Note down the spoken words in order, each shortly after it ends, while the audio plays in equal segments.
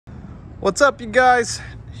What's up, you guys?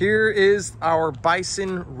 Here is our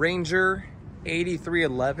Bison Ranger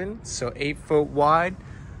 8311, so 8 foot wide,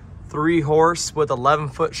 3 horse with 11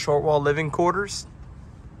 foot short wall living quarters,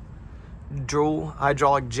 dual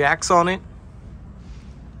hydraulic jacks on it,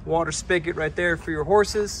 water spigot right there for your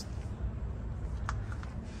horses.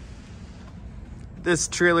 This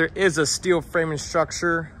trailer is a steel framing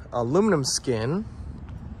structure, aluminum skin,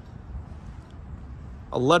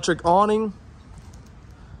 electric awning,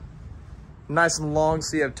 nice and long,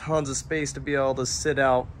 so you have tons of space to be able to sit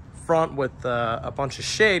out front with a bunch of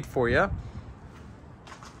shade for you.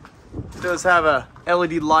 It does have a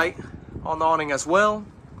LED light on the awning as well.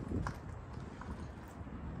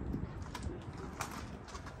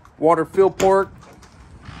 Water fill port.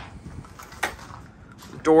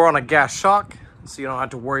 Door on a gas shock, so you don't have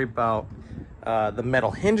to worry about the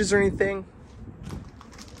metal hinges or anything.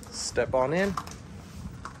 Step on in.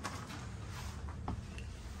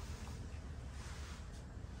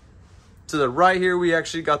 To the right here, we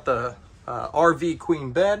actually got the RV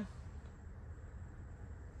queen bed,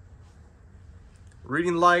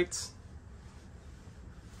 reading lights,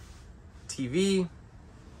 TV,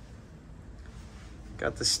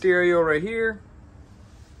 got the stereo right here,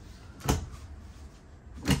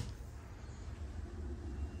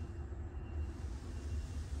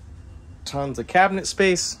 tons of cabinet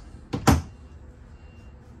space.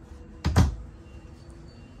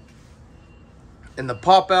 In the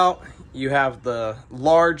pop out, you have the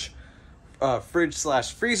large fridge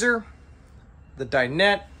slash freezer, the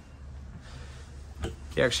dinette.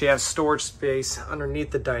 You actually have storage space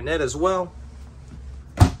underneath the dinette as well.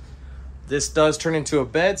 This does turn into a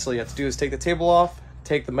bed, so all you have to do is take the table off,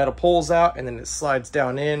 take the metal poles out, and then it slides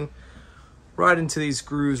down in right into these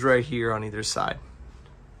grooves right here on either side.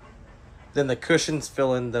 Then the cushions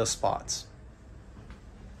fill in those spots.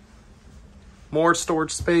 More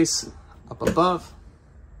storage space up above.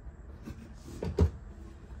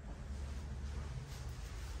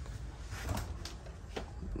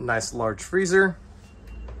 Nice large freezer,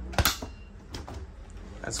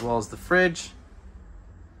 as well as the fridge.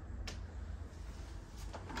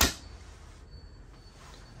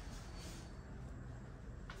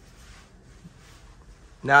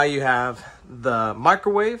 Now you have the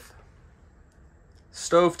microwave,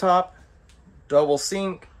 stovetop, double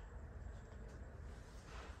sink,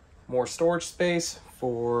 more storage space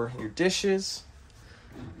for your dishes.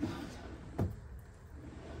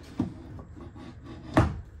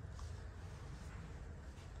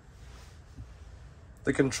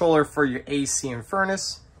 The controller for your AC and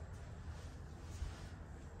furnace.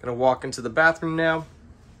 Gonna walk into the bathroom now.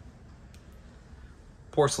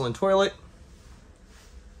 Porcelain toilet.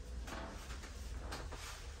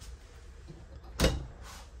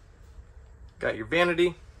 Got your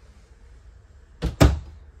vanity.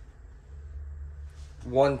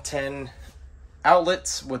 110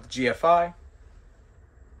 outlets with GFI.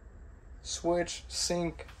 Switch,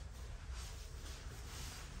 sink.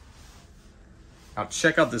 Now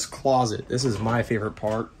check out this closet. This is my favorite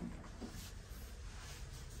part.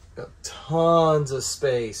 Got tons of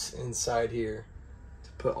space inside here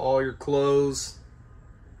to put all your clothes.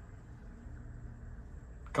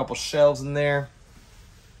 A couple shelves in there.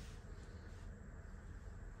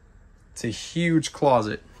 It's a huge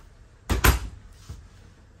closet.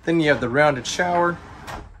 Then you have the rounded shower.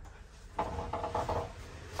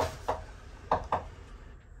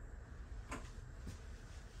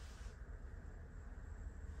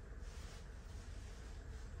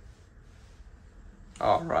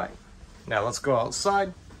 All right, now let's go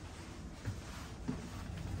outside.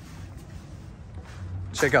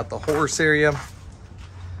 Check out the horse area.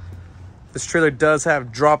 This trailer does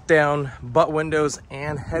have drop-down butt windows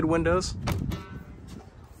and head windows.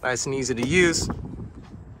 Nice and easy to use.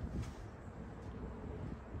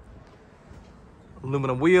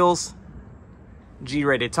 Aluminum wheels,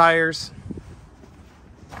 G-rated tires.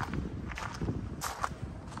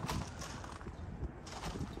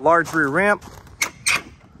 Large rear ramp.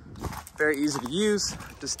 Very easy to use.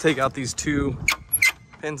 Just take out these 2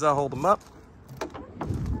 pins that hold them up.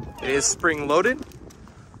 It is spring loaded.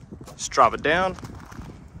 Just drop it down.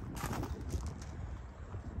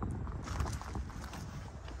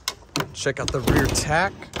 Check out the rear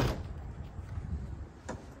tack.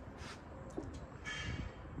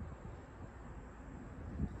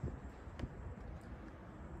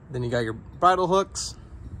 Then you got your bridle hooks,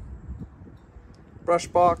 brush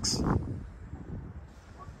box.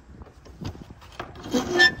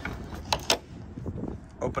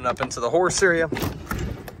 Open up into the horse area.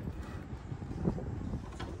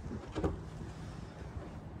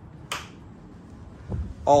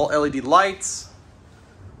 all LED lights,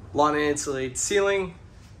 lawn and insulated ceiling,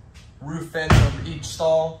 roof vents over each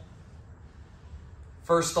stall.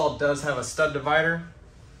 First stall does have a stud divider.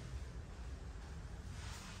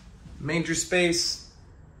 Manger space.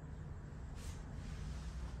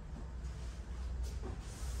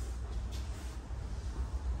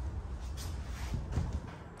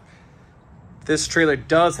 This trailer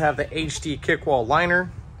does have the HD kickwall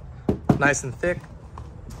liner, nice and thick.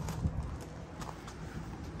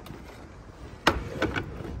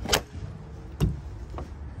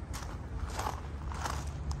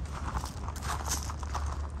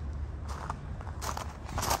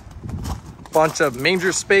 Bunch of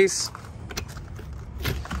manger space.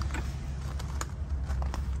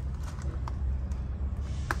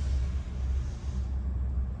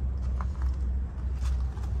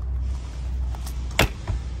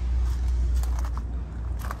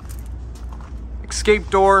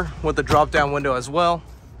 Escape door with a drop down window as well.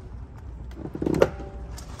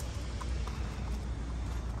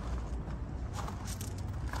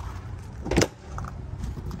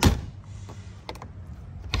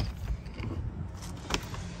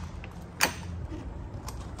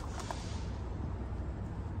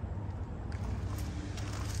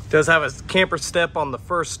 Does have a camper step on the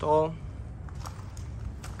first stall.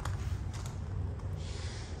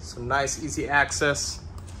 Some nice easy access.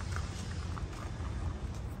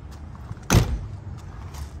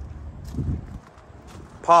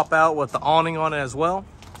 Pop out with the awning on it as well.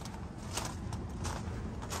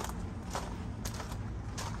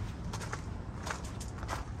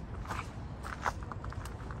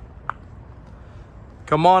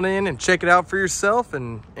 Come on in and check it out for yourself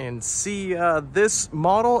and see this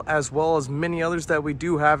model as well as many others that we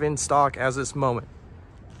do have in stock as this moment.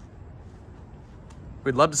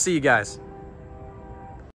 We'd love to see you guys.